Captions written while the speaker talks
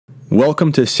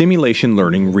Welcome to Simulation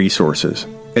Learning Resources,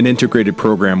 an integrated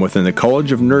program within the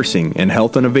College of Nursing and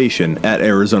Health Innovation at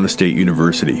Arizona State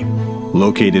University.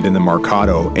 Located in the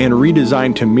Mercado and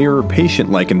redesigned to mirror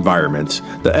patient-like environments,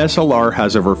 the SLR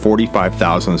has over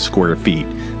 45,000 square feet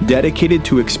dedicated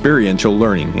to experiential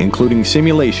learning, including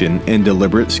simulation and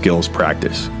deliberate skills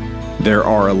practice. There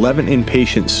are 11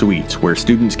 inpatient suites where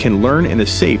students can learn in a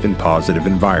safe and positive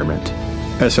environment.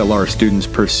 SLR students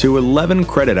pursue 11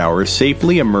 credit hours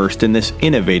safely immersed in this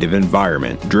innovative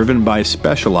environment driven by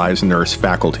specialized nurse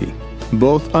faculty.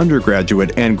 Both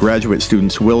undergraduate and graduate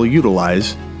students will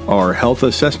utilize our Health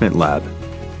Assessment Lab,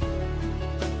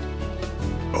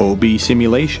 OB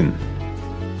Simulation,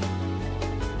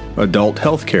 Adult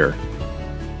Healthcare,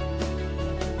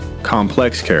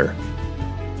 Complex Care,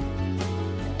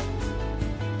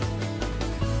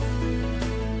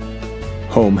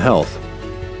 Home Health,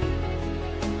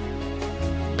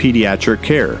 Pediatric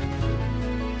Care,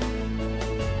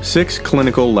 6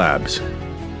 clinical labs,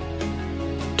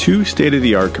 2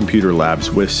 state-of-the-art computer labs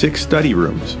with 6 study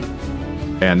rooms,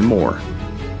 and more.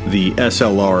 The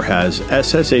SLR has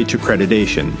SSH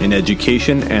accreditation in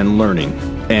education and learning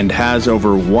and has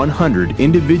over 100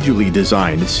 individually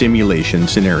designed simulation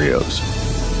scenarios.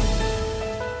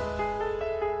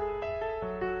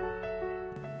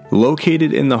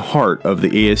 Located in the heart of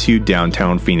the ASU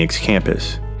downtown Phoenix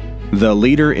campus, the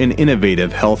leader in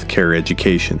innovative healthcare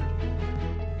education.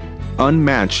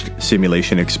 Unmatched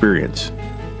simulation experience.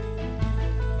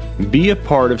 Be a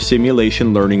part of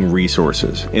Simulation Learning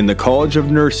Resources in the College of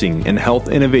Nursing and Health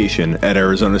Innovation at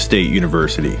Arizona State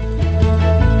University.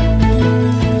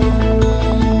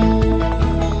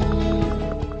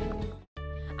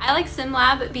 I like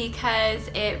SimLab because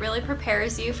it really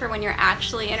prepares you for when you're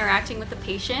actually interacting with the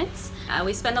patients.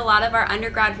 We spend a lot of our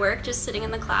undergrad work just sitting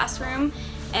in the classroom,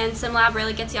 and SimLab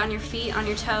really gets you on your feet, on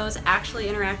your toes, actually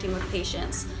interacting with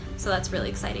patients. So that's really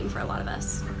exciting for a lot of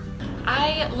us.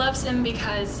 I love Sim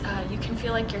because you can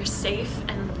feel like you're safe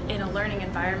and in a learning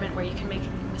environment where you can make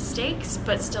mistakes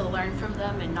but still learn from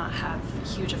them and not have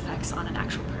huge effects on an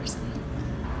actual person.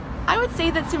 I would say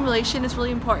that simulation is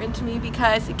really important to me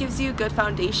because it gives you a good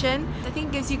foundation. I think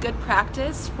it gives you good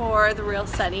practice for the real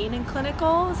setting in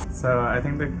clinicals. So I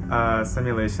think the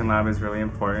simulation lab is really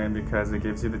important because it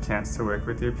gives you the chance to work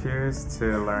with your peers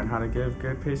to learn how to give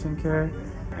good patient care,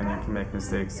 and you can make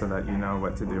mistakes so that you know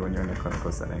what to do when you're in a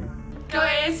clinical setting. Go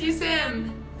ASU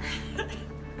Sim!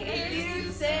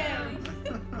 ASU Sim!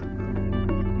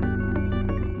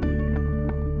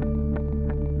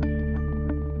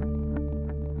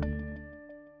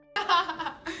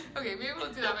 Okay, maybe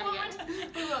we'll do that one again.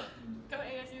 We will. Go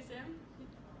ASU Sim?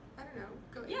 I don't know.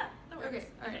 Go. Yeah, that works. Okay,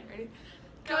 alright, ready?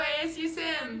 Go ASU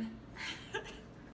Sim!